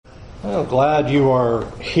I'm glad you are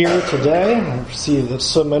here today. I see that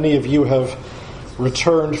so many of you have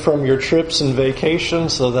returned from your trips and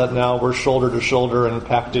vacations, so that now we're shoulder to shoulder and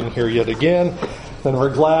packed in here yet again. And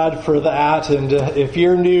we're glad for that. And if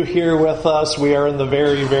you're new here with us, we are in the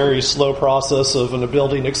very, very slow process of a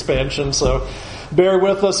building expansion. So bear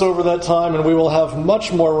with us over that time, and we will have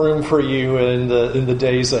much more room for you in the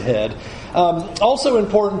days ahead. Also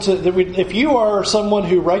important if you are someone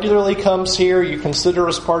who regularly comes here, you consider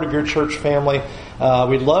us part of your church family,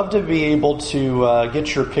 we'd love to be able to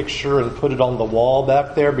get your picture and put it on the wall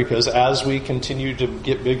back there, because as we continue to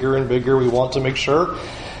get bigger and bigger, we want to make sure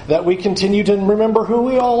that we continue to remember who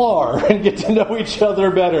we all are and get to know each other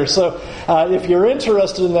better. So if you're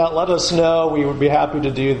interested in that, let us know. We would be happy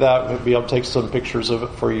to do that. We'd be able to take some pictures of it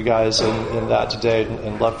for you guys in that today,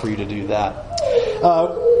 and love for you to do that.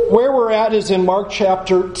 Where we're at is in Mark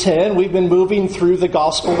chapter 10. We've been moving through the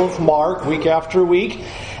Gospel of Mark week after week.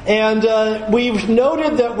 And we've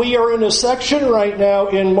noted that we are in a section right now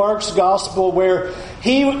in Mark's Gospel where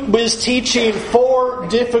he was teaching 4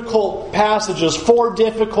 difficult passages, 4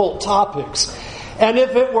 difficult topics. And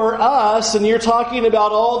if it were us, and you're talking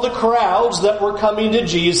about all the crowds that were coming to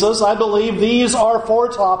Jesus, I believe these are 4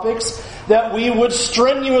 topics that we would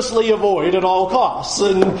strenuously avoid at all costs.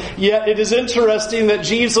 And yet it is interesting that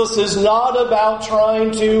Jesus is not about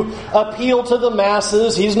trying to appeal to the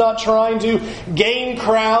masses. He's not trying to gain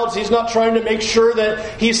crowds. He's not trying to make sure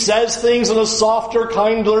that he says things in a softer,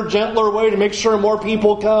 kinder, gentler way to make sure more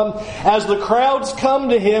people come. As the crowds come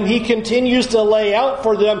to him, he continues to lay out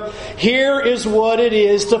for them, here is what it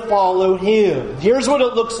is to follow him. Here's what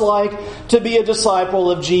it looks like to be a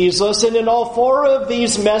disciple of Jesus. And in all 4 of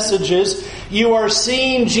these messages, you are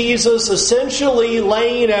seeing Jesus essentially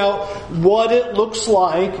laying out what it looks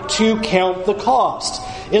like to count the cost.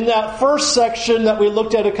 In that first section that we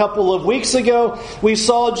looked at a couple of weeks ago, we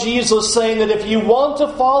saw Jesus saying that if you want to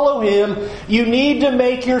follow him, you need to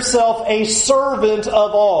make yourself a servant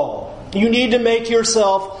of all. You need to make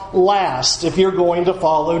yourself last if you're going to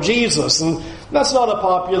follow Jesus. And that's not a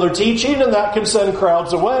popular teaching, and that can send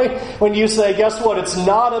crowds away. When you say, guess what, it's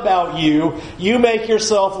not about you. You make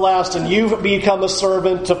yourself last and you become a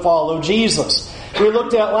servant to follow Jesus. We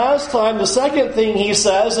looked at last time, the second thing he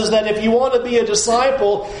says is that if you want to be a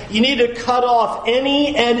disciple, you need to cut off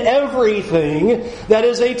any and everything that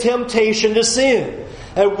is a temptation to sin.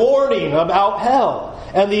 A warning about hell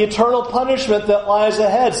and the eternal punishment that lies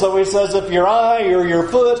ahead. So he says if your eye or your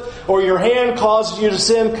foot or your hand causes you to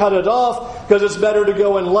sin, cut it off, because it's better to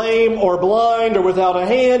go in lame or blind or without a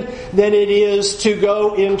hand than it is to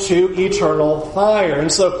go into eternal fire.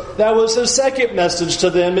 And so that was his second message to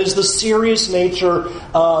them, is the serious nature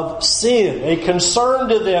of sin. A concern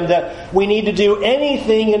to them that we need to do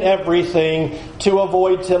anything and everything to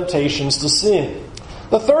avoid temptations to sin.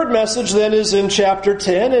 The third message then is in chapter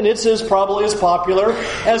 10, and it's probably as popular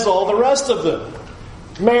as all the rest of them.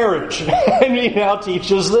 Marriage. And he now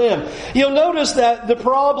teaches them. You'll notice that the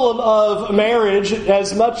problem of marriage,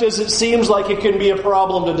 as much as it seems like it can be a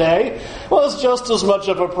problem today, was just as much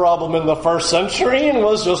of a problem in the first century and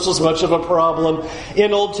was just as much of a problem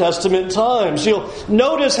in Old Testament times. You'll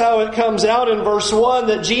notice how it comes out in verse 1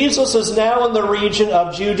 that Jesus is now in the region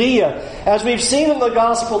of Judea. As we've seen in the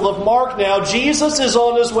Gospel of Mark now, Jesus is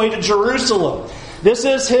on his way to Jerusalem. This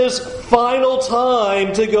is his final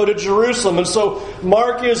time to go to Jerusalem. And so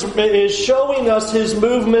Mark is showing us his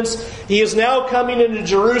movements. He is now coming into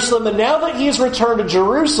Jerusalem. And now that he's returned to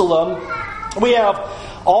Jerusalem, we have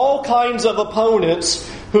all kinds of opponents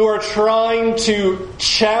who are trying to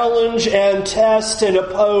challenge and test and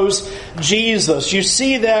oppose Jesus. You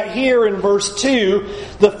see that here in verse 2.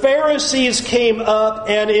 The Pharisees came up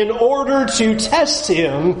and in order to test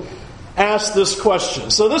him, asked this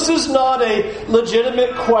question. So this is not a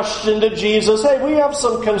legitimate question to Jesus. Hey, we have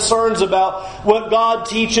some concerns about what God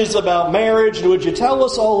teaches about marriage, and would you tell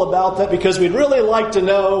us all about that? Because we'd really like to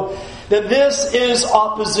know that this is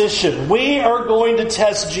opposition. We are going to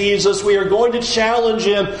test Jesus. We are going to challenge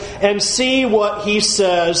him and see what he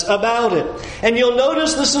says about it. And you'll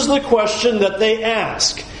notice this is the question that they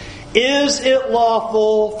ask. Is it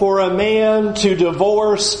lawful for a man to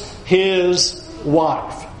divorce his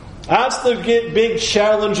wife? That's the big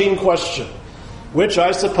challenging question, which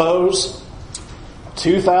I suppose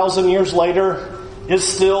 2,000 years later is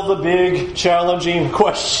still the big challenging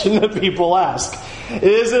question that people ask.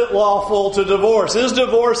 Is it lawful to divorce? Is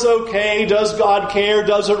divorce okay? Does God care?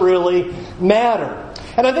 Does it really matter?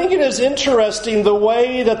 And I think it is interesting the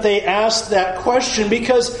way that they ask that question,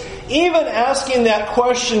 because even asking that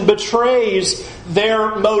question betrays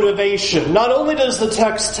their motivation. Not only does the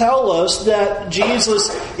text tell us that Jesus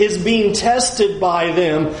is being tested by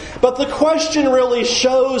them, but the question really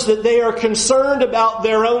shows that they are concerned about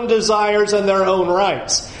their own desires and their own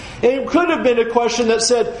rights. It could have been a question that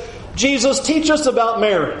said, Jesus, teach us about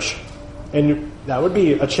marriage. And that would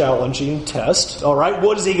be a challenging test. All right,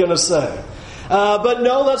 what is he going to say? But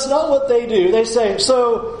no, that's not what they do. They say,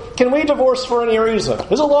 so can we divorce for any reason?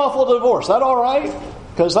 Is it lawful to divorce? Is that all right?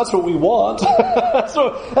 Because that's what we want. that's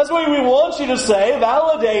what we want you to say.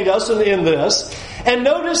 Validate us in this. And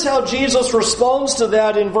notice how Jesus responds to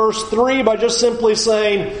that in verse 3 by just simply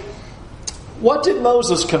saying, what did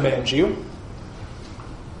Moses command you?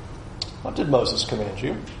 What did Moses command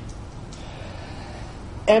you?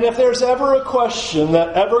 And if there's ever a question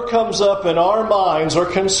that ever comes up in our minds or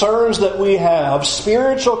concerns that we have,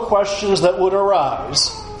 spiritual questions that would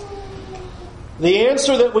arise, the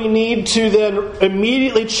answer that we need to then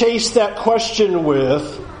immediately chase that question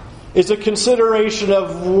with is a consideration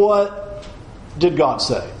of what did God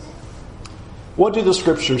say? What do the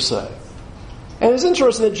Scriptures say? And it's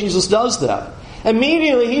interesting that Jesus does that.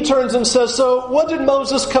 Immediately he turns and says, so what did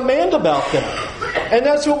Moses command about that? And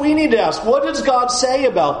that's what we need to ask. What does God say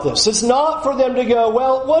about this? It's not for them to go,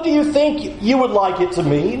 well, what do you think you would like it to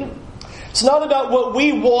mean? It's not about what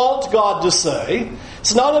we want God to say.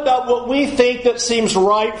 It's not about what we think that seems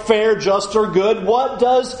right, fair, just, or good. What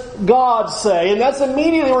does God say? And that's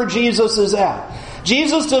immediately where Jesus is at.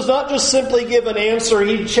 Jesus does not just simply give an answer.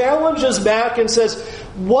 He challenges back and says,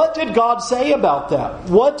 what did God say about that?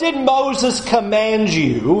 What did Moses command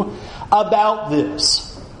you about this?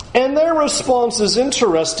 And their response is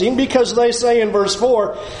interesting because they say in verse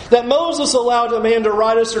 4 that Moses allowed a man to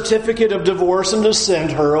write a certificate of divorce and to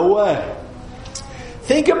send her away.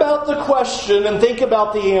 Think about the question and think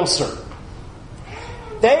about the answer.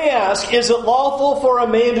 They ask, is it lawful for a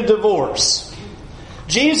man to divorce?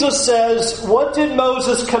 Jesus says, what did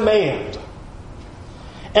Moses command?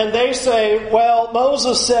 And they say, well,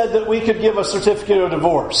 Moses said that we could give a certificate of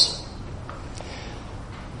divorce.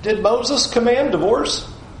 Did Moses command divorce?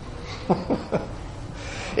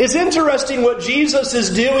 It's interesting what Jesus is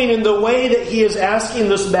doing in the way that he is asking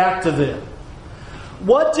this back to them.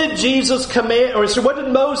 What did Jesus command, or what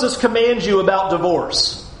did Moses command you about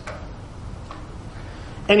divorce?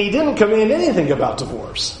 And he didn't command anything about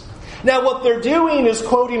divorce. Now what they're doing is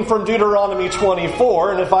quoting from Deuteronomy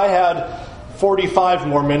 24, and if I had 45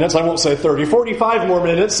 more minutes, I won't say 30, 45 more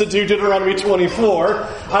minutes to do Deuteronomy 24,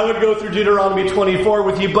 I would go through Deuteronomy 24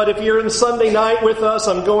 with you. But if you're in Sunday night with us,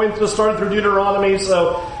 I'm going to start through Deuteronomy,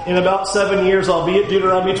 so in about 7 years I'll be at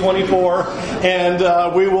Deuteronomy 24,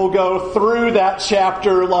 and we will go through that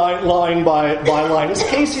chapter line by line. It's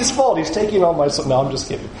Casey's fault. He's taking on my... No, I'm just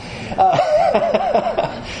kidding.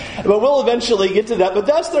 But we'll eventually get to that. But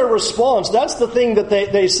that's their response. That's the thing that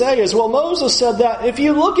they say is, well, Moses said that. If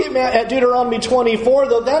you look at Deuteronomy 24,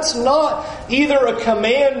 though, that's not either a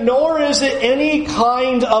command nor is it any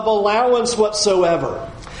kind of allowance whatsoever.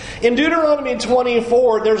 In Deuteronomy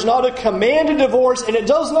 24, there's not a command to divorce, and it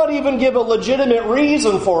does not even give a legitimate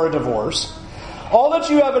reason for a divorce. All that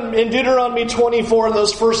you have in Deuteronomy 24 in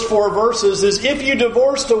those first 4 verses is if you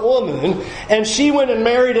divorced a woman and she went and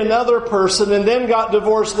married another person and then got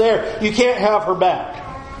divorced there, you can't have her back.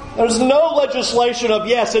 There's no legislation of,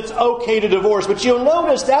 yes, it's okay to divorce. But you'll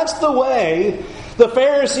notice that's the way the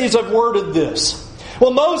Pharisees have worded this.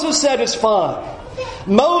 Well, Moses said it's fine.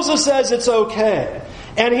 Moses says it's okay.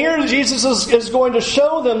 And here Jesus is going to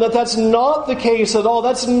show them that that's not the case at all.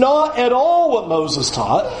 That's not at all what Moses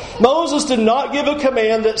taught. Moses did not give a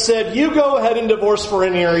command that said, you go ahead and divorce for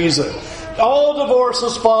any reason. All divorce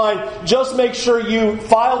is fine. Just make sure you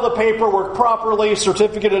file the paperwork properly,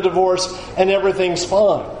 certificate of divorce, and everything's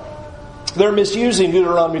fine. They're misusing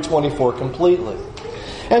Deuteronomy 24 completely.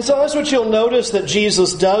 And so that's what you'll notice that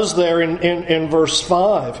Jesus does there in verse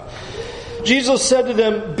 5. Jesus said to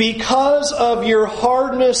them, because of your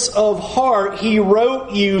hardness of heart, he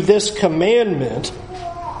wrote you this commandment.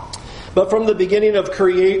 But from the beginning of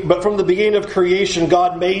creation,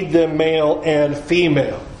 God made them male and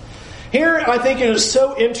female. Here, I think it is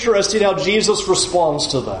so interesting how Jesus responds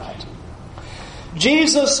to that.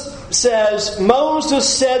 Jesus says,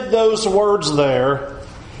 Moses said those words there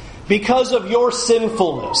because of your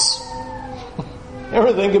sinfulness.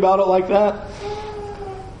 Ever think about it like that?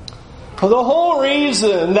 The whole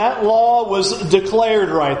reason that law was declared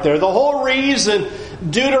right there, the whole reason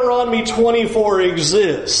Deuteronomy 24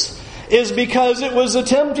 exists, is because it was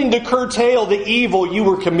attempting to curtail the evil you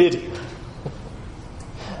were committing.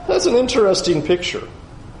 That's an interesting picture.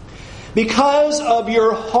 Because of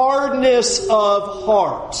your hardness of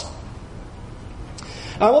heart.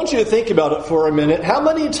 I want you to think about it for a minute. How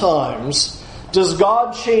many times does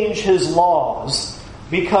God change His laws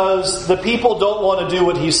because the people don't want to do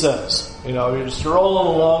what He says? You know, you're just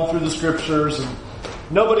rolling along through the Scriptures and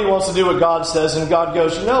nobody wants to do what God says, and God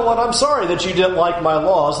goes, you know what, I'm sorry that you didn't like my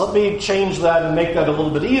laws. Let me change that and make that a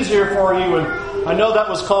little bit easier for you. And I know that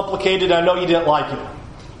was complicated. I know you didn't like it.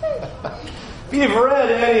 If you've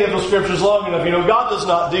read any of the Scriptures long enough, you know God does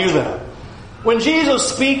not do that. When Jesus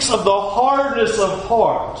speaks of the hardness of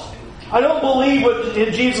heart, I don't believe what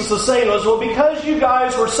Jesus is saying was, well, because you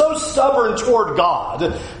guys were so stubborn toward God,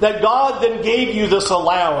 that God then gave you this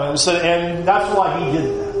allowance, and that's why He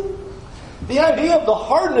did that. The idea of the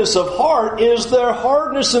hardness of heart is their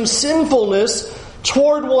hardness and sinfulness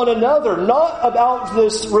toward one another, not about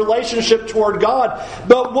this relationship toward God,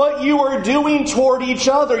 but what you are doing toward each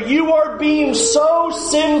other. You are being so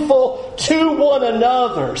sinful to one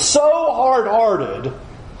another, so hard-hearted.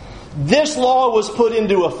 This law was put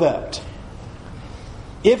into effect.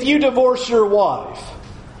 If you divorce your wife,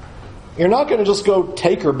 you're not going to just go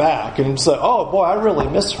take her back and say, oh boy, I really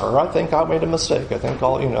miss her. I think I made a mistake. I think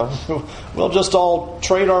we'll just all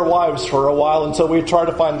trade our wives for a while until we try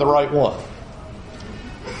to find the right one.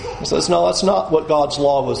 He says, no, that's not what God's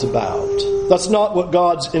law was about. That's not what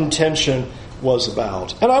God's intention was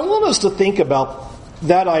about. And I want us to think about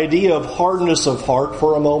that idea of hardness of heart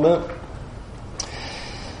for a moment.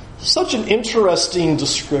 Such an interesting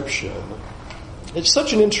description. It's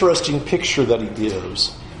such an interesting picture that he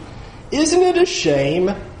gives. Isn't it a shame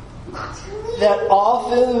that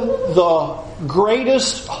often the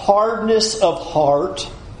greatest hardness of heart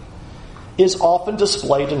is often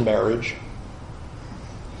displayed in marriage?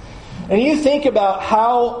 And you think about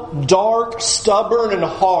how dark, stubborn, and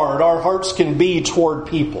hard our hearts can be toward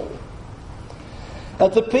people.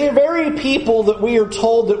 That the very people that we are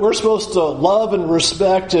told that we're supposed to love and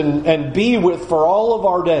respect and be with for all of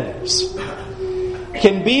our days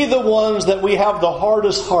can be the ones that we have the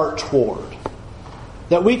hardest heart toward.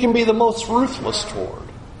 That we can be the most ruthless toward.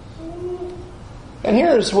 And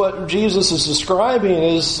here's what Jesus is describing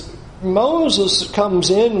is Moses comes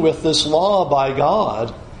in with this law by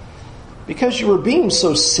God because you were being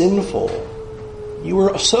so sinful. You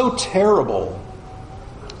were so terrible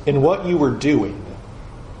in what you were doing.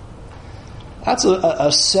 That's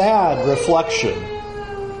a sad reflection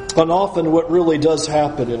on often what really does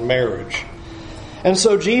happen in marriage. And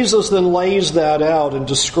so Jesus then lays that out and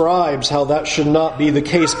describes how that should not be the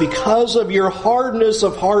case. Because of your hardness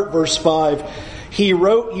of heart, verse 5, He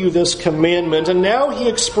wrote you this commandment. And now He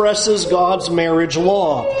expresses God's marriage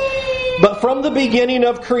law. But from the beginning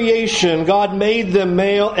of creation, God made them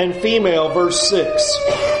male and female, verse 6.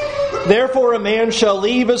 Therefore a man shall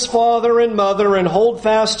leave his father and mother and hold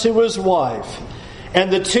fast to his wife,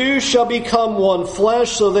 and the two shall become one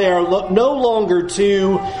flesh, so they are no longer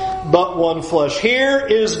two, but one flesh. Here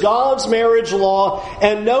is God's marriage law,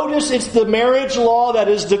 and notice it's the marriage law that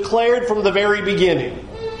is declared from the very beginning.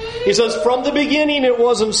 He says, from the beginning it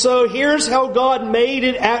wasn't so. Here's how God made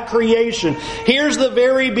it at creation. Here's the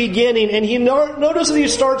very beginning. And notice that he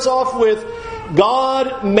starts off with,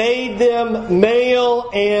 God made them male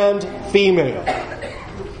and female.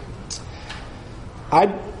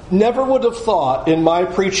 I never would have thought in my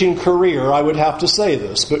preaching career I would have to say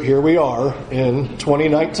this, but here we are in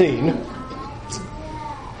 2019.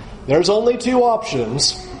 There's only two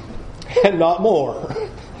options, and not more.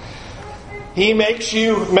 He makes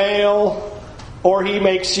you male, or He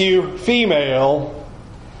makes you female,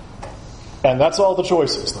 and that's all the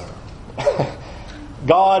choices there.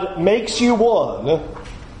 God makes you one,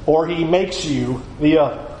 or He makes you the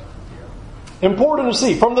other. Important to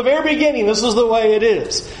see. From the very beginning, this is the way it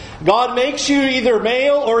is. God makes you either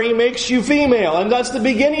male or He makes you female. And that's the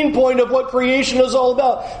beginning point of what creation is all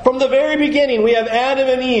about. From the very beginning, we have Adam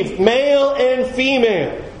and Eve, male and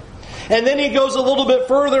female. And then He goes a little bit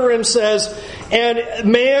further and says, and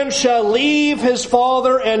man shall leave his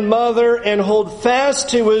father and mother and hold fast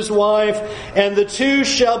to his wife, and the two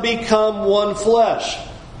shall become one flesh.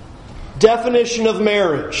 Definition of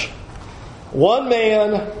marriage. One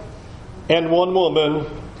man and one woman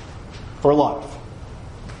for life.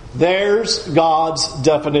 There's God's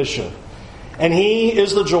definition. And He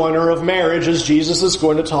is the joiner of marriage, as Jesus is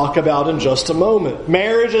going to talk about in just a moment.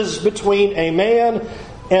 Marriage is between a man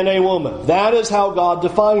and a woman. That is how God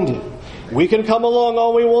defined it. We can come along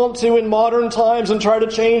all we want to in modern times and try to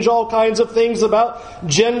change all kinds of things about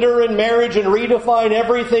gender and marriage and redefine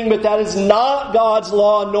everything, but that is not God's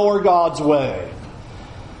law nor God's way.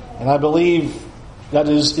 And I believe that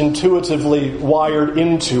is intuitively wired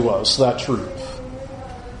into us, that truth.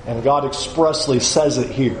 And God expressly says it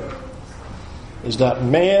here. is that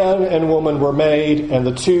man and woman were made and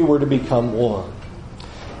the two were to become one.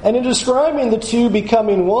 And in describing the two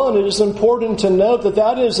becoming one, it is important to note that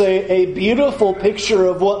that is a beautiful picture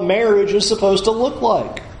of what marriage is supposed to look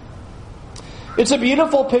like. It's a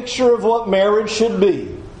beautiful picture of what marriage should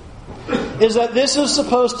be. Is that this is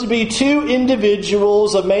supposed to be two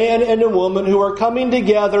individuals, a man and a woman, who are coming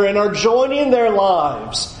together and are joining their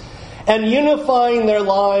lives and unifying their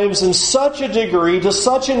lives in such a degree, to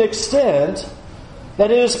such an extent, that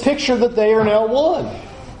it is pictured that they are now one.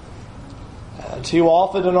 Too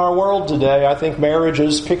often in our world today, I think marriage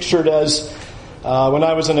is pictured as, when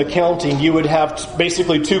I was in accounting, you would have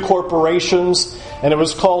basically two corporations, and it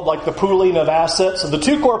was called like the pooling of assets. So the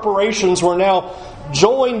two corporations were now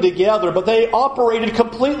joined together, but they operated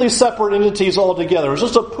completely separate entities altogether. It was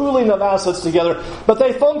just a pooling of assets together, but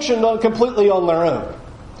they functioned completely on their own.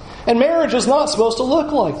 And marriage is not supposed to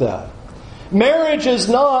look like that. Marriage is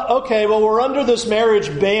not, okay, well, we're under this marriage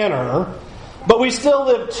banner, but we still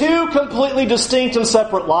live two completely distinct and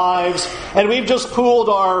separate lives, and we've just pooled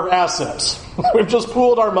our assets. We've just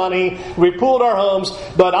pooled our money, we've pooled our homes,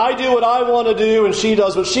 but I do what I want to do, and she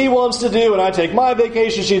does what she wants to do, and I take my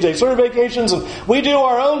vacation, she takes her vacations, and we do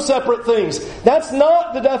our own separate things. That's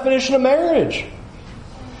not the definition of marriage.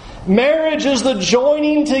 Marriage is the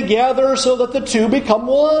joining together so that the two become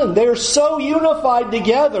one. They are so unified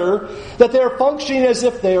together that they're functioning as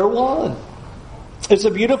if they are one. It's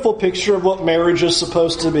a beautiful picture of what marriage is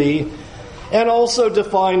supposed to be, and also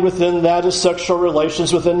defined within that is sexual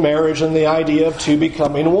relations within marriage and the idea of two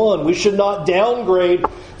becoming one. We should not downgrade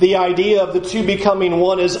the idea of the two becoming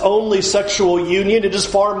one as only sexual union. It is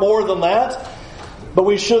far more than that. But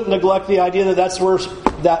we shouldn't neglect the idea that that's where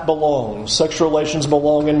that belongs. Sexual relations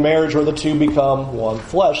belong in marriage, where the two become one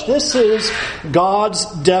flesh. This is God's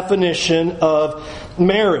definition of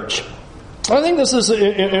marriage. I think this is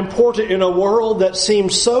important in a world that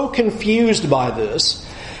seems so confused by this.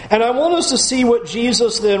 And I want us to see what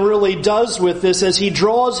Jesus then really does with this as he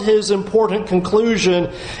draws his important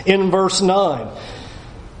conclusion in verse 9.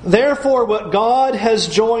 Therefore, what God has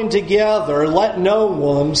joined together, let no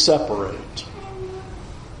one separate.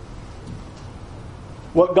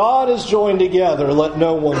 What God has joined together, let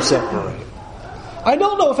no one separate. I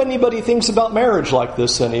don't know if anybody thinks about marriage like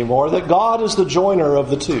this anymore, that God is the joiner of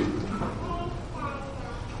the two.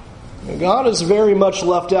 God is very much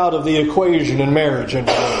left out of the equation in marriage. And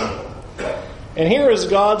here is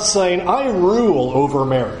God saying, I rule over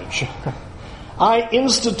marriage. I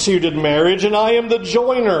instituted marriage, and I am the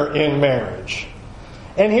joiner in marriage.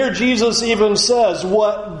 And here Jesus even says,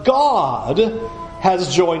 what God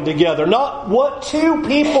has joined together. Not what two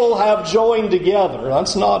people have joined together.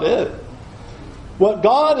 That's not it. What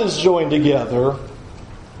God has joined together,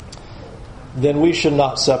 then we should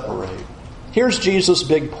not separate. Here's Jesus'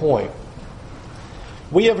 big point.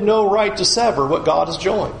 We have no right to sever what God has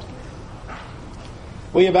joined.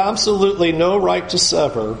 We have absolutely no right to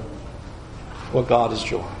sever what God has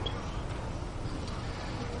joined.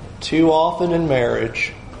 Too often in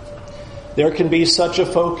marriage, there can be such a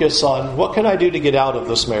focus on, what can I do to get out of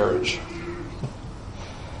this marriage?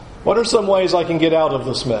 What are some ways I can get out of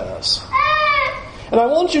this mess? And I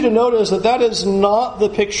want you to notice that that is not the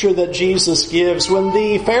picture that Jesus gives. When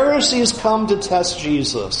the Pharisees come to test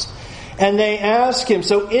Jesus, and they ask him,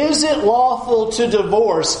 so is it lawful to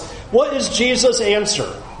divorce? What is Jesus'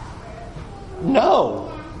 answer?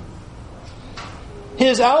 No.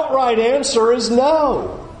 His outright answer is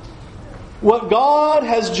no. What God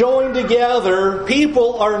has joined together,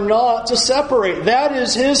 people are not to separate. That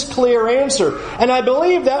is his clear answer. And I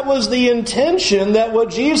believe that was the intention, that what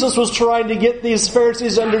Jesus was trying to get these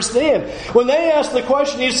Pharisees to understand. When they asked the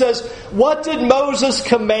question, he says, what did Moses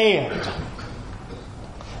command?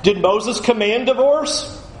 Did Moses command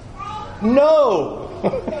divorce?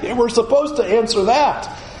 No. We're supposed to answer that.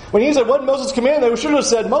 When he said, what did Moses command? They should have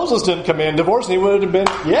said, Moses didn't command divorce. And he would have been,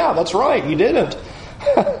 yeah, that's right, he didn't.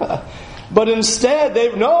 But instead,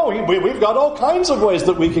 we've got all kinds of ways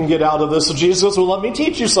that we can get out of this. So Jesus says, well, let me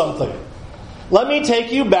teach you something. Let me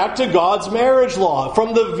take you back to God's marriage law.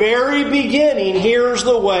 From the very beginning, here's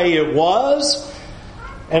the way it was.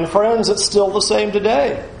 And friends, it's still the same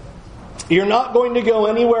today. You're not going to go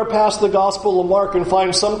anywhere past the Gospel of Mark and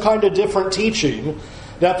find some kind of different teaching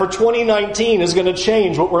that for 2019 is going to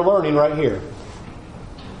change what we're learning right here.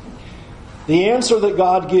 The answer that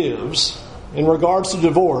God gives in regards to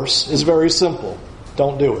divorce is very simple.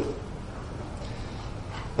 Don't do it.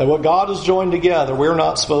 That what God has joined together, we're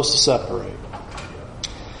not supposed to separate.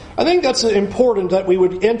 I think that's important that we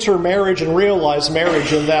would enter marriage and realize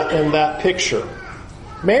marriage in that picture.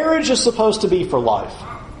 Marriage is supposed to be for life.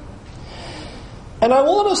 And I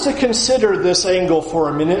want us to consider this angle for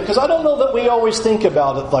a minute, because I don't know that we always think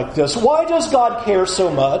about it like this. Why does God care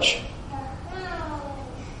so much?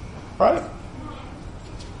 Right?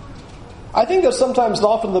 I think that's sometimes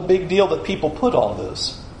often the big deal that people put on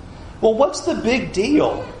this. Well, what's the big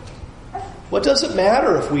deal? What does it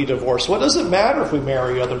matter if we divorce? What does it matter if we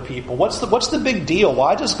marry other people? What's the big deal?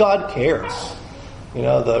 Why does God care? You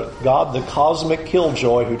know, the cosmic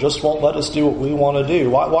killjoy who just won't let us do what we want to do.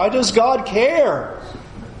 Why does God care?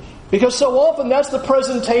 Because so often that's the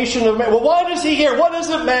presentation of man. Well, why does He care? What does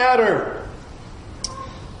it matter?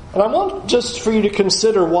 And I want just for you to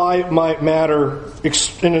consider why it might matter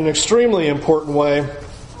in an extremely important way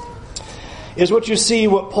is what you see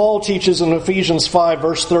what Paul teaches in Ephesians 5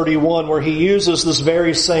 verse 31, where he uses this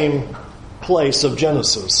very same place of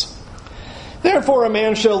Genesis. Therefore a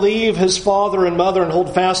man shall leave his father and mother and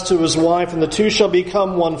hold fast to his wife, and the two shall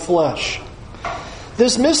become one flesh.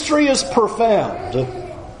 This mystery is profound,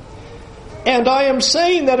 and I am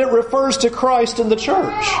saying that it refers to Christ and the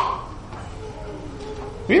church.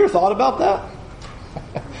 Have you ever thought about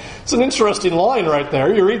that? It's an interesting line right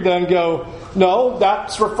there. You read that and go, no,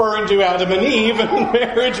 that's referring to Adam and Eve and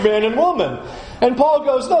marriage, man and woman. And Paul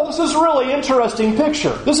goes, no, this is a really interesting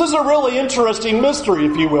picture. This is a really interesting mystery,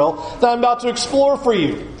 if you will, that I'm about to explore for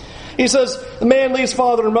you. He says, the man leaves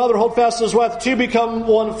father and mother, hold fast to his wife, the two become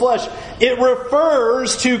one flesh. It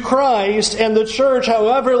refers to Christ and the church.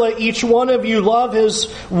 However, let each one of you love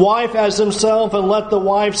his wife as himself, and let the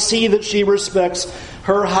wife see that she respects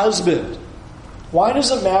her husband. Why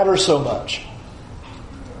does it matter so much?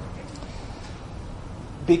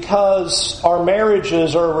 Because our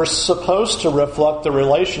marriages are supposed to reflect the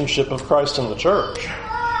relationship of Christ and the church.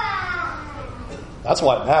 That's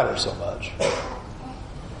why it matters so much.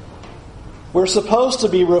 We're supposed to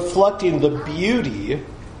be reflecting the beauty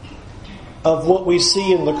of what we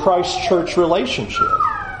see in the Christ-church relationship.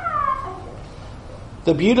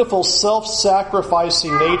 The beautiful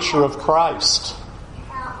self-sacrificing nature of Christ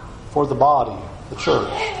for the body, the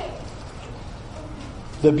church.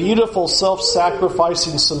 The beautiful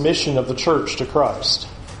self-sacrificing submission of the church to Christ.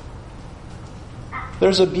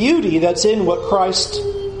 There's a beauty that's in what Christ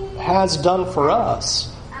has done for us.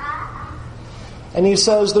 And he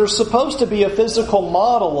says there's supposed to be a physical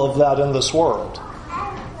model of that in this world.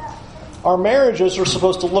 Our marriages are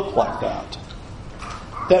supposed to look like that.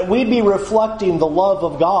 That we'd be reflecting the love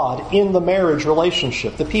of God in the marriage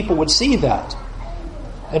relationship. That people would see that.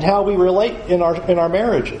 And how we relate in our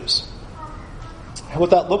marriages. What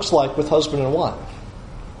that looks like with husband and wife.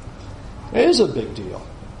 It is a big deal.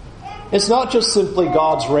 It's not just simply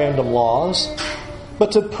God's random laws,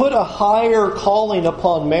 but to put a higher calling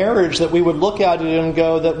upon marriage, that we would look at it and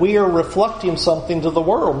go that we are reflecting something to the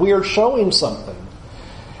world. We are showing something.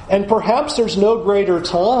 And perhaps there's no greater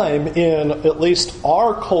time in at least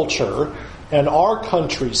our culture and our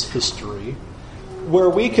country's history where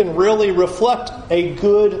we can really reflect a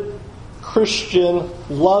good Christian,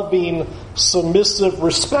 loving, submissive,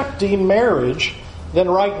 respecting marriage than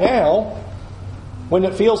right now when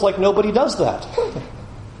it feels like nobody does that.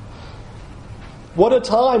 What a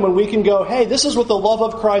time when we can go, hey, this is what the love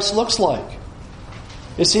of Christ looks like.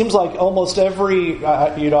 It seems like almost every,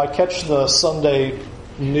 I catch the Sunday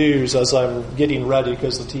news as I'm getting ready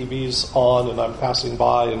because the TV's on and I'm passing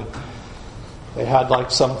by, and they had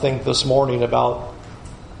like something this morning about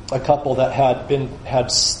a couple that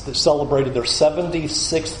had celebrated their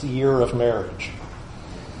 76th year of marriage.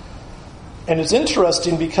 And it's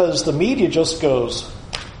interesting because the media just goes,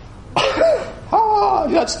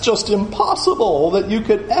 that's just impossible that you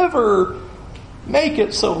could ever make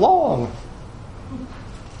it so long.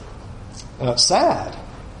 And it's sad.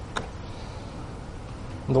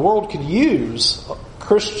 And the world could use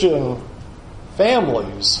Christian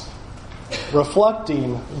families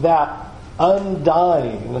reflecting that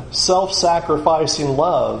undying, self-sacrificing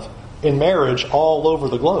love in marriage all over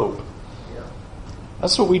the globe.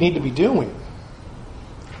 That's what we need to be doing.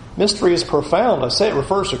 Mystery is profound. I say it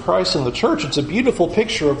refers to Christ and the church. It's a beautiful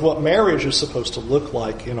picture of what marriage is supposed to look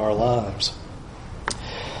like in our lives.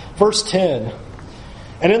 Verse 10.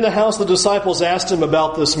 And in the house the disciples asked him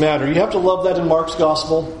about this matter. You have to love that in Mark's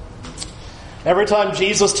gospel. Every time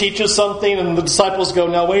Jesus teaches something and the disciples go,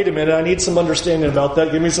 now wait a minute, I need some understanding about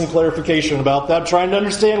that. Give me some clarification about that. I'm trying to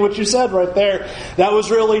understand what you said right there. That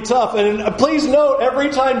was really tough. And please note, every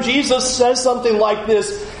time Jesus says something like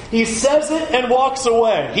this, he says it and walks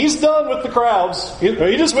away. He's done with the crowds. He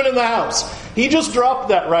just went in the house. He just dropped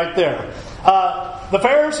that right there. The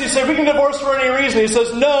Pharisees say, we can divorce for any reason. He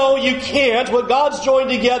says, no, you can't. What God's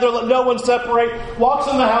joined together, let no one separate.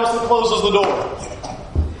 Walks in the house and closes the door.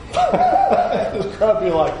 The crowd be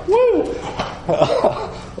like, woo!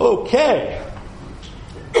 Okay.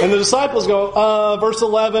 And the disciples go, verse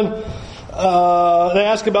 11, they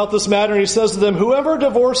ask about this matter, and he says to them, whoever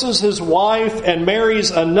divorces his wife and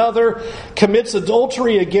marries another commits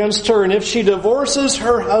adultery against her, and if she divorces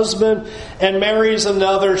her husband and marries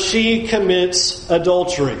another, she commits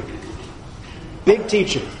adultery. Big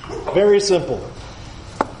teaching. Very simple.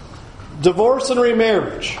 Divorce and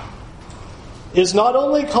remarriage is not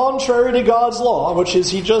only contrary to God's law, which is,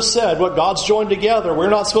 he just said, what God's joined together, we're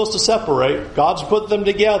not supposed to separate. God's put them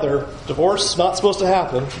together. Divorce is not supposed to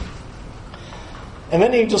happen. And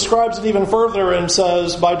then he describes it even further and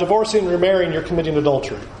says, by divorcing and remarrying, you're committing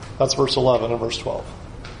adultery. That's verse 11 and verse 12.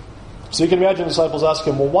 So you can imagine the disciples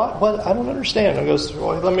asking, well, what? I don't understand. And he goes,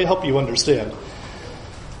 well, let me help you understand.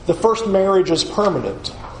 The first marriage is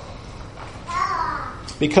permanent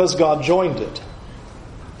because God joined it.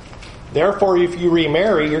 Therefore, if you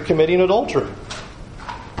remarry, you're committing adultery.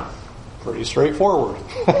 Pretty straightforward.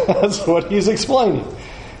 That's what he's explaining.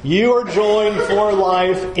 You are joined for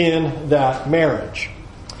life in that marriage.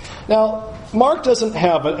 Now, Mark doesn't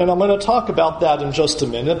have it, and I'm going to talk about that in just a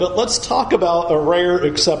minute, but let's talk about a rare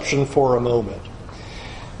exception for a moment.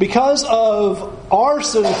 Because of our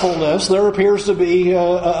sinfulness, there appears to be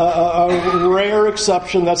a rare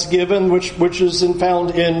exception that's given, which is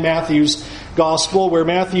found in Matthew's Gospel, where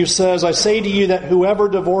Matthew says, I say to you that whoever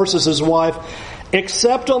divorces his wife,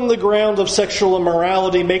 except on the ground of sexual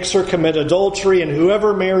immorality, makes her commit adultery, and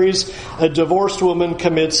whoever marries a divorced woman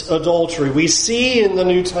commits adultery. We see in the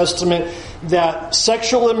New Testament that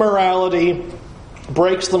sexual immorality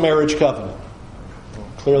breaks the marriage covenant.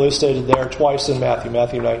 Clearly stated there twice in Matthew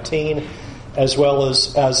 19, as well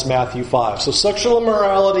as Matthew 5. So sexual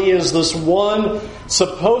immorality is this one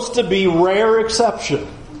supposed to be rare exception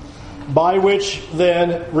by which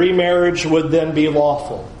then remarriage would then be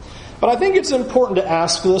lawful. But I think it's important to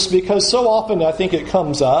ask this because so often I think it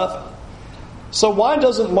comes up. So why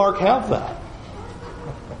doesn't Mark have that?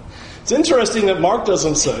 It's interesting that Mark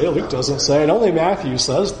doesn't say, Luke doesn't say, and only Matthew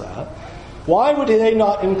says that. Why would they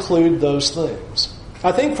not include those things?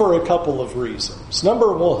 I think for a couple of reasons.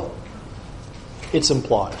 Number one, it's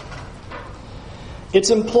implied. It's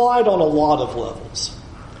implied on a lot of levels.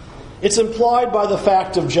 It's implied by the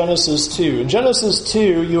fact of Genesis 2. In Genesis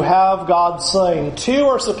 2, you have God saying, two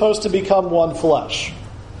are supposed to become one flesh.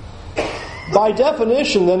 By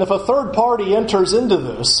definition, then, if a third party enters into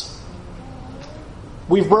this,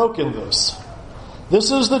 we've broken this.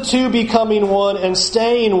 This is the two becoming one and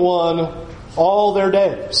staying one all their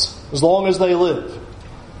days, as long as they live.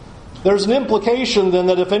 There's an implication then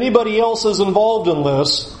that if anybody else is involved in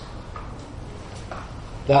this,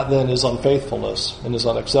 that then is unfaithfulness and is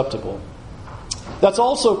unacceptable. That's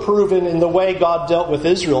also proven in the way God dealt with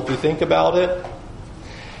Israel, if you think about it.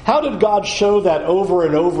 How did God show that over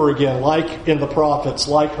and over again, like in the prophets,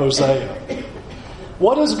 like Hosea?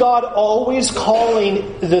 What is God always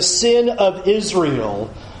calling the sin of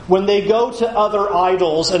Israel when they go to other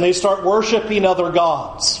idols and they start worshiping other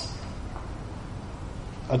gods?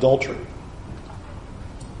 Adultery.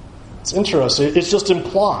 It's interesting. It's just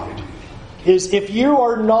implied. Is if you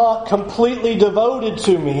are not completely devoted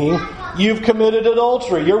to me, you've committed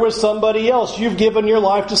adultery. You're with somebody else. You've given your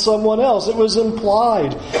life to someone else. It was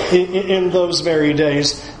implied in those very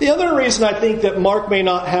days. The other reason I think that Mark may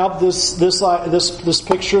not have this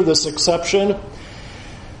picture, this exception,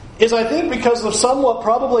 is I think because of somewhat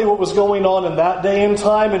probably what was going on in that day and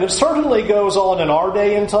time, and it certainly goes on in our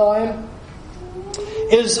day and time,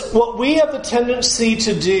 is what we have the tendency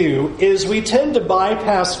to do is we tend to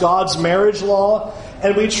bypass God's marriage law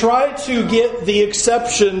and we try to get the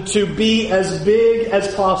exception to be as big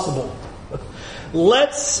as possible.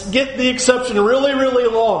 Let's get the exception really,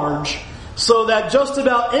 really large so that just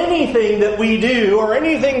about anything that we do or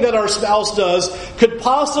anything that our spouse does could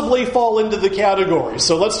possibly fall into the category.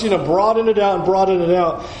 So let's broaden it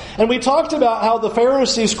out. And we talked about how the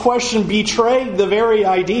Pharisees' question betrayed the very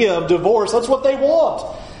idea of divorce. That's what they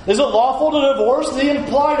want. Is it lawful to divorce? The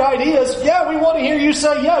implied idea is, yeah, we want to hear you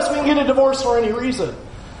say yes, we can get a divorce for any reason.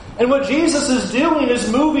 And what Jesus is doing is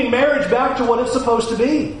moving marriage back to what it's supposed to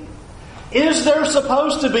be. Is there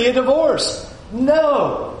supposed to be a divorce?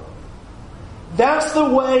 No. That's the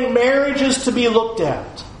way marriage is to be looked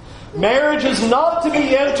at. Marriage is not to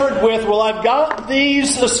be entered with, well, I've got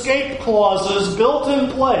these escape clauses built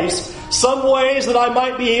in place, some ways that I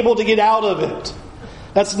might be able to get out of it.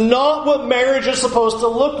 That's not what marriage is supposed to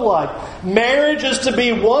look like. Marriage is to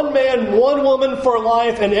be one man, one woman for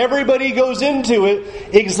life, and everybody goes into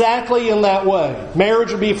it exactly in that way.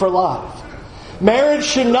 Marriage would be for life. Marriage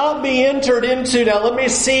should not be entered into, now let me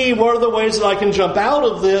see what are the ways that I can jump out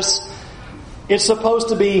of this. It's supposed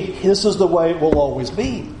to be, this is the way it will always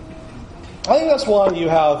be. I think that's why you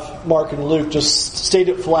have Mark and Luke just state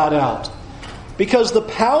it flat out. Because the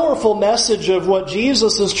powerful message of what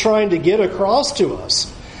Jesus is trying to get across to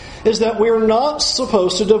us is that we're not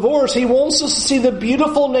supposed to divorce. He wants us to see the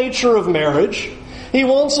beautiful nature of marriage. He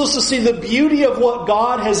wants us to see the beauty of what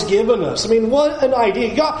God has given us. I mean, what an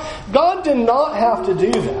idea. God did not have to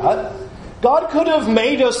do that. God could have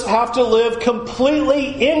made us have to live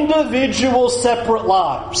completely individual, separate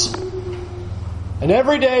lives. And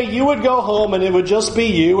every day you would go home and it would just be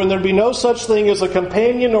you, and there'd be no such thing as a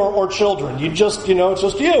companion or children. You just, it's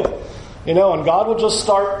just you. And God will just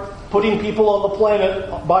start putting people on the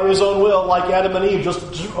planet by His own will, like Adam and Eve.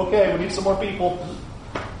 Okay, we need some more people.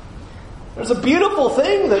 There's a beautiful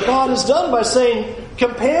thing that God has done by saying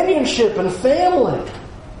companionship and family.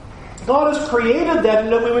 God has created that,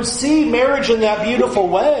 and that we would see marriage in that beautiful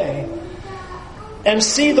way and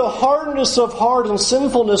see the hardness of heart and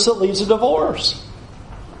sinfulness that leads to divorce.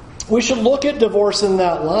 We should look at divorce in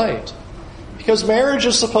that light, because marriage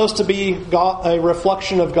is supposed to be a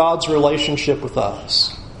reflection of God's relationship with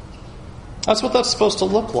us. That's what that's supposed to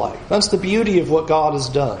look like. That's the beauty of what God has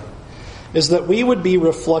done, is that we would be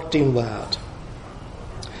reflecting that.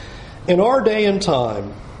 In our day and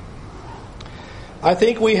time, I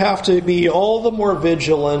think we have to be all the more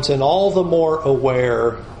vigilant and all the more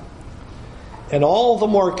aware and all the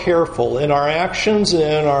more careful in our actions and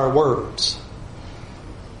in our words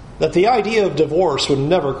that the idea of divorce would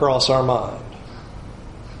never cross our mind.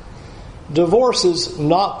 Divorce is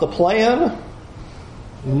not the plan,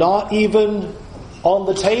 not even on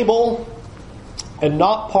the table, and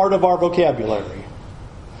not part of our vocabulary.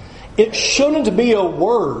 It shouldn't be a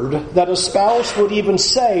word that a spouse would even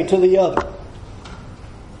say to the other.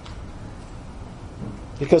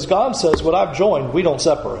 Because God says, what I've joined, we don't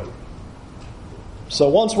separate. So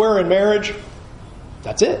once we're in marriage,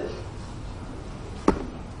 that's it.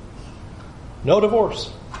 No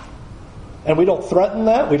divorce. And we don't threaten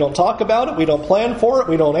that. We don't talk about it. We don't plan for it.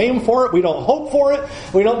 We don't aim for it. We don't hope for it.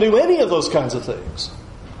 We don't do any of those kinds of things.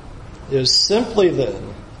 It is simply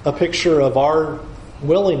then a picture of our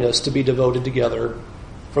willingness to be devoted together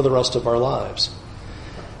for the rest of our lives.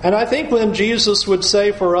 And I think when Jesus would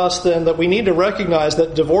say for us then that we need to recognize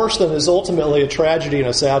that divorce then is ultimately a tragedy and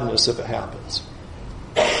a sadness if it happens.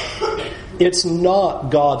 It's not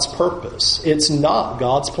God's purpose. It's not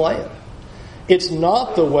God's plan. It's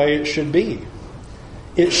not the way it should be.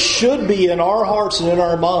 It should be in our hearts and in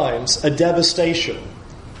our minds a devastation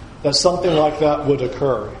that something like that would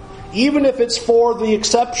occur. Even if it's for the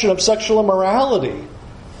exception of sexual immorality,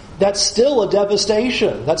 that's still a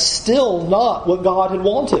devastation. That's still not what God had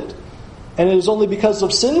wanted. And it is only because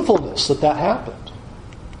of sinfulness that happened.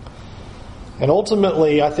 And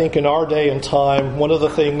ultimately, I think in our day and time, one of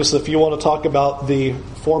the things, if you want to talk about the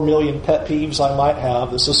 4 million pet peeves I might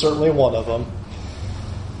have, this is certainly one of them.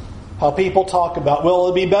 How people talk about, well,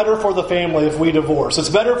 it'd be better for the family if we divorce. It's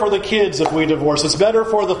better for the kids if we divorce. It's better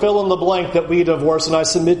for the fill in the blank that we divorce. And I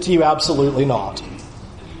submit to you, absolutely not.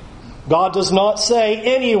 God does not say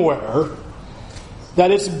anywhere that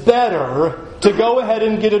it's better to go ahead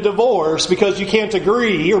and get a divorce because you can't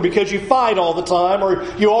agree or because you fight all the time or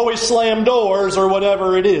you always slam doors or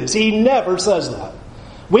whatever it is. He never says that.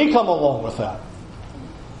 We come along with that.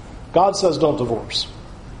 God says don't divorce.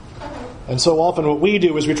 And so often what we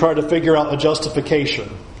do is we try to figure out a justification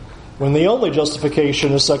when the only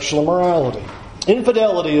justification is sexual immorality.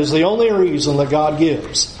 Infidelity is the only reason that God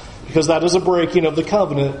gives, because that is a breaking of the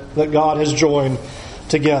covenant that God has joined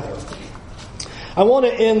together. I want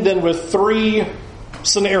to end then with 3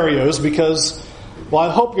 scenarios because, well,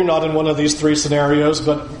 I hope you're not in one of these 3 scenarios,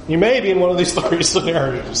 but you may be in one of these 3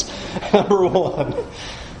 scenarios. Number 1,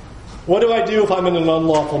 what do I do if I'm in an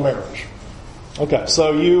unlawful marriage? Okay,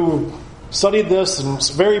 so you studied this and it's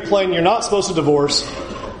very plain you're not supposed to divorce,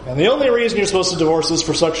 and the only reason you're supposed to divorce is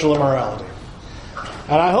for sexual immorality.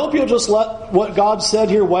 And I hope you'll just let what God said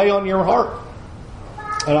here weigh on your heart.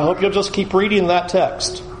 And I hope you'll just keep reading that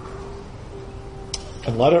text.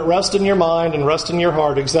 And let it rest in your mind and rest in your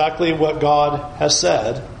heart exactly what God has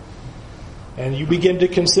said. And you begin to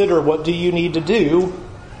consider what do you need to do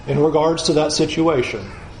in regards to that situation.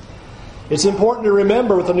 It's important to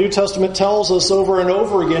remember what the New Testament tells us over and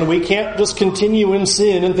over again. We can't just continue in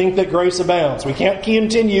sin and think that grace abounds. We can't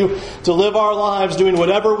continue to live our lives doing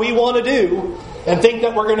whatever we want to do and think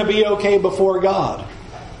that we're going to be okay before God.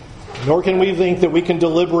 Nor can we think that we can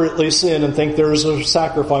deliberately sin and think there's a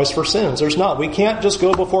sacrifice for sins. There's not. We can't just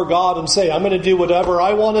go before God and say, I'm going to do whatever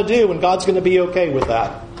I want to do, and God's going to be okay with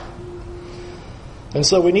that. And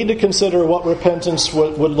so we need to consider what repentance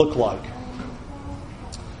would look like.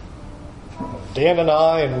 Dan and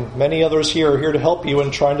I and many others here are here to help you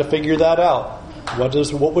in trying to figure that out.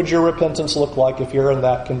 What would your repentance look like if you're in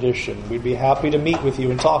that condition? We'd be happy to meet with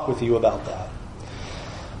you and talk with you about that.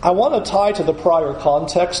 I want to tie to the prior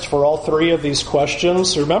context for all three of these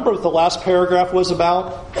questions. Remember what the last paragraph was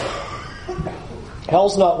about?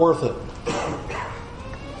 Hell's not worth it.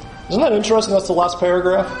 Isn't that interesting? That's the last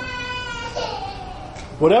paragraph.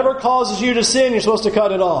 Whatever causes you to sin, you're supposed to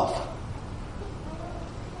cut it off.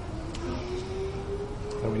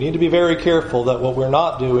 And we need to be very careful that what we're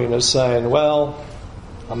not doing is saying, well,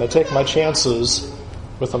 I'm going to take my chances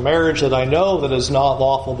with a marriage that I know that is not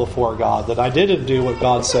lawful before God, that I didn't do what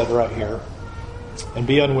God said right here, and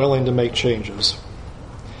be unwilling to make changes.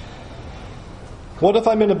 What if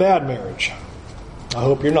I'm in a bad marriage? I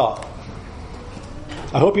hope you're not.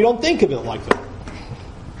 I hope you don't think of it like that.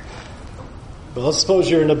 But let's suppose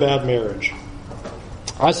you're in a bad marriage.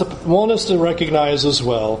 I want us to recognize as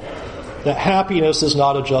well that happiness is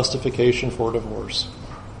not a justification for divorce.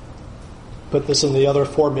 Put this in the other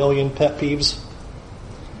 4 million pet peeves.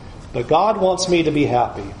 But God wants me to be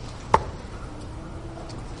happy.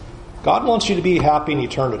 God wants you to be happy in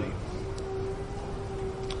eternity.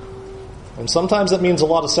 And sometimes that means a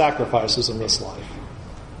lot of sacrifices in this life.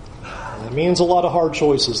 And it means a lot of hard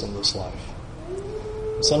choices in this life.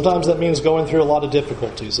 And sometimes that means going through a lot of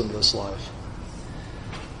difficulties in this life.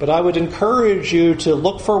 But I would encourage you to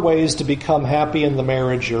look for ways to become happy in the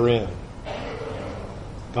marriage you're in.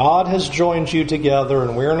 God has joined you together,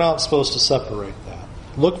 and we're not supposed to separate that.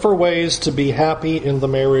 Look for ways to be happy in the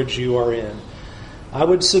marriage you are in. I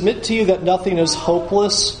would submit to you that nothing is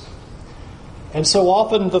hopeless. And so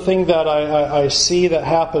often the thing that I see that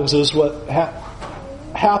happens is well,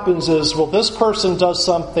 this person does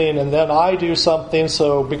something and then I do something,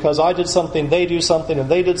 so because I did something, they do something,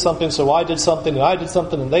 and they did something, so I did something, and I did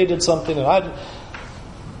something, and they did something, and I did.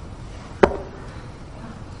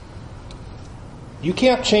 You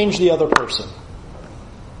can't change the other person.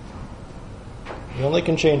 You only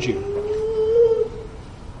can change you.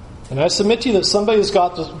 And I submit to you that somebody's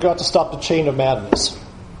got to stop the chain of madness.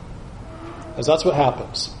 Because that's what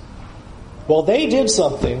happens. Well, they did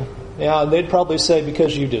something, yeah, and they'd probably say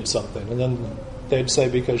because you did something. And then they'd say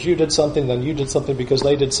because you did something, then you did something because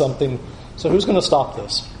they did something. So who's going to stop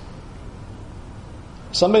this?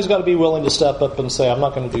 Somebody's got to be willing to step up and say, I'm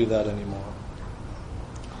not going to do that anymore.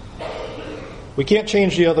 We can't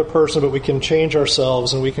change the other person, but we can change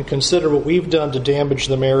ourselves, and we can consider what we've done to damage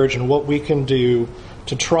the marriage and what we can do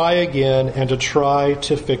to try again and to try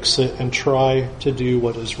to fix it and try to do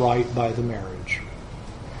what is right by the marriage.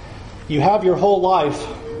 You have your whole life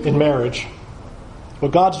in marriage.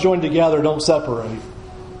 What God's joined together, don't separate.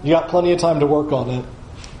 You got plenty of time to work on it,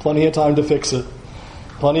 plenty of time to fix it,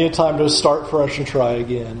 plenty of time to start fresh and try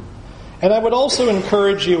again. And I would also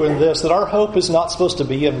encourage you in this, that our hope is not supposed to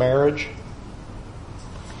be in marriage.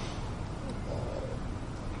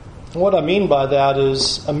 What I mean by that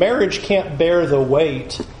is a marriage can't bear the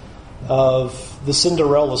weight of the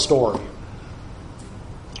Cinderella story.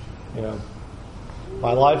 You know,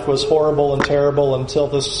 my life was horrible and terrible until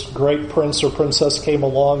this great prince or princess came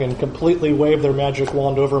along and completely waved their magic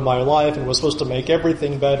wand over my life and was supposed to make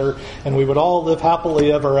everything better, and we would all live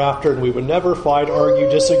happily ever after, and we would never fight, argue,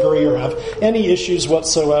 disagree, or have any issues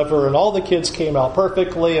whatsoever, and all the kids came out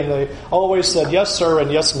perfectly, and they always said yes sir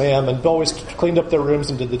and yes ma'am, and always cleaned up their rooms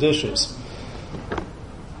and did the dishes.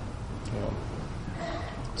 You know,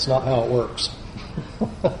 it's not how it works.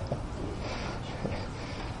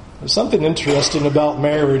 There's something interesting about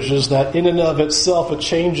marriage is that in and of itself it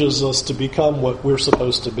changes us to become what we're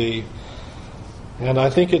supposed to be. And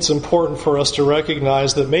I think it's important for us to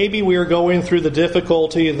recognize that maybe we are going through the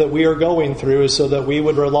difficulty that we are going through so that we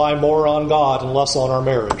would rely more on God and less on our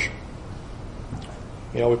marriage.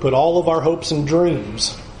 You know, we put all of our hopes and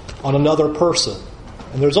dreams on another person.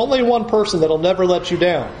 And there's only one person that'll never let you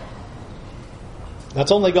down.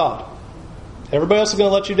 That's only God. Everybody else is going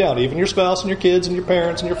to let you down, even your spouse and your kids and your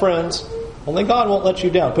parents and your friends. Only God won't let you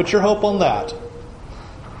down. Put your hope on that.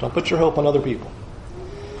 Don't put your hope on other people.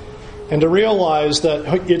 And to realize that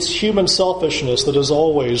it's human selfishness that is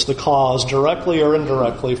always the cause, directly or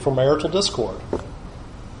indirectly, for marital discord.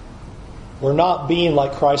 We're not being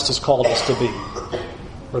like Christ has called us to be.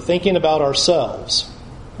 We're thinking about ourselves,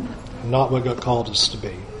 not what God called us to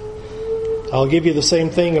be. I'll give you the same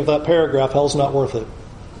thing of that paragraph, hell's not worth it.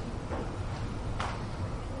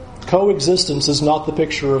 Coexistence is not the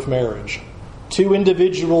picture of marriage. Two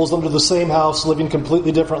individuals under the same house living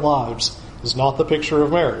completely different lives is not the picture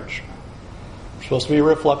of marriage. It's supposed to be a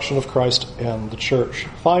reflection of Christ and the church.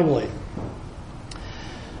 Finally,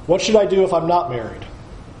 what should I do if I'm not married?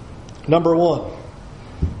 Number one,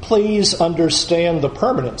 please understand the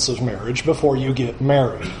permanence of marriage before you get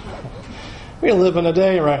married. We live in a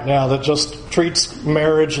day right now that just treats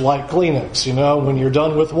marriage like Kleenex. You know, when you're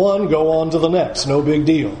done with one, go on to the next. No big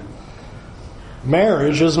deal.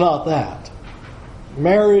 Marriage is not that.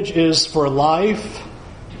 Marriage is for life.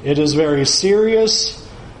 It is very serious.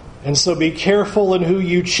 And so be careful in who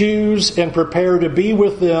you choose and prepare to be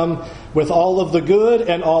with them with all of the good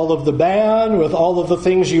and all of the bad, with all of the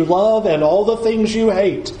things you love and all the things you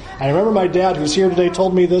hate. I remember my dad, who's here today,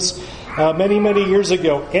 told me this many, many years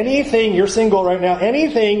ago. Anything, you're single right now,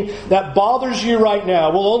 anything that bothers you right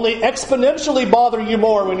now will only exponentially bother you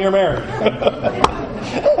more when you're married.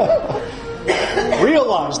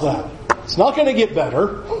 Realize that. It's not going to get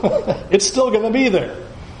better. It's still going to be there.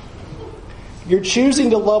 You're choosing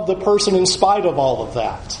to love the person in spite of all of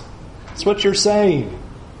that. That's what you're saying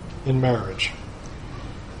in marriage.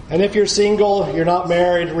 And if you're single, you're not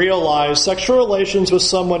married, realize sexual relations with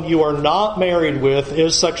someone you are not married with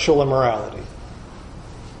is sexual immorality.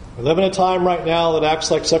 We live in a time right now that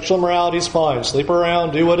acts like sexual immorality is fine. Sleep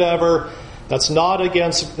around, do whatever.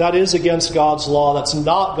 That is against God's law. That's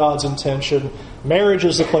not God's intention. Marriage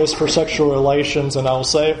is the place for sexual relations, and I will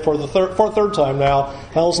say it for a third time now,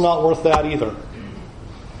 hell's not worth that either.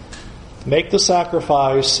 Make the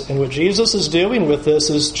sacrifice, and what Jesus is doing with this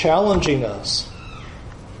is challenging us.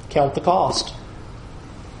 Count the cost.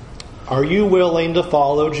 Are you willing to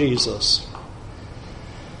follow Jesus?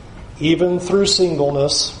 Even through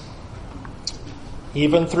singleness,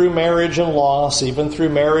 even through marriage and loss, even through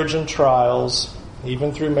marriage and trials,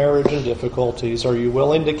 even through marriage and difficulties, are you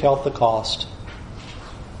willing to count the cost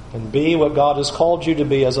and be what God has called you to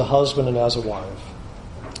be as a husband and as a wife?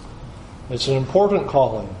 It's an important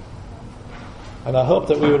calling. And I hope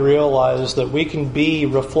that we would realize that we can be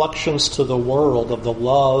reflections to the world of the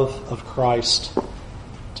love of Christ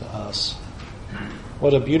to us.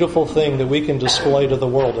 What a beautiful thing that we can display to the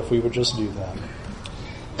world if we would just do that.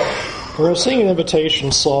 We're going to sing an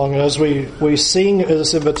invitation song, and as we sing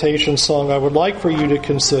this invitation song, I would like for you to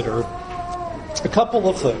consider a couple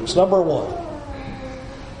of things. Number one,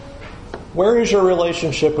 where is your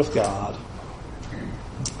relationship with God?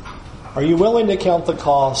 Are you willing to count the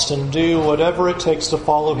cost and do whatever it takes to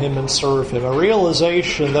follow Him and serve Him? A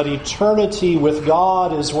realization that eternity with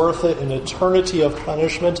God is worth it and eternity of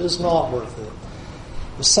punishment is not worth it.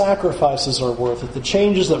 The sacrifices are worth it. The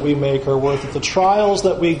changes that we make are worth it. The trials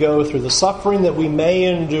that we go through, the suffering that we may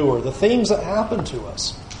endure, the things that happen to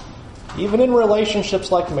us, even in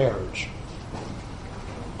relationships like marriage,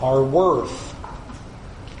 are worth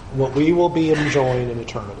what we will be enjoying in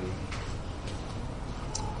eternity.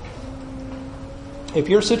 If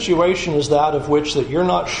your situation is that of which that you're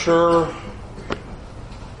not sure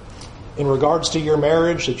in regards to your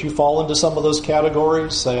marriage, that you fall into some of those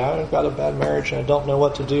categories, say, I've got a bad marriage and I don't know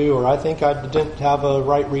what to do, or I think I didn't have a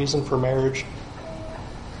right reason for marriage.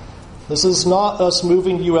 This is not us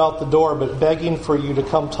moving you out the door, but begging for you to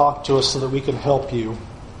come talk to us so that we can help you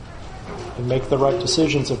and make the right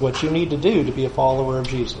decisions of what you need to do to be a follower of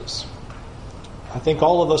Jesus. I think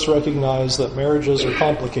all of us recognize that marriages are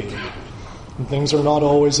complicated. And things are not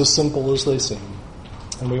always as simple as they seem.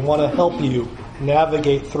 And we want to help you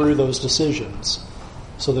navigate through those decisions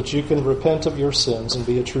so that you can repent of your sins and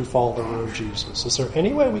be a true follower of Jesus. Is there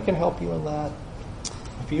any way we can help you in that?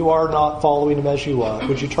 If you are not following Him as you ought,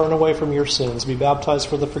 would you turn away from your sins, be baptized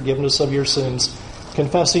for the forgiveness of your sins,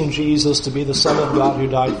 confessing Jesus to be the Son of God who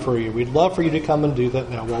died for you? We'd love for you to come and do that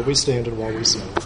now while we stand and while we sing.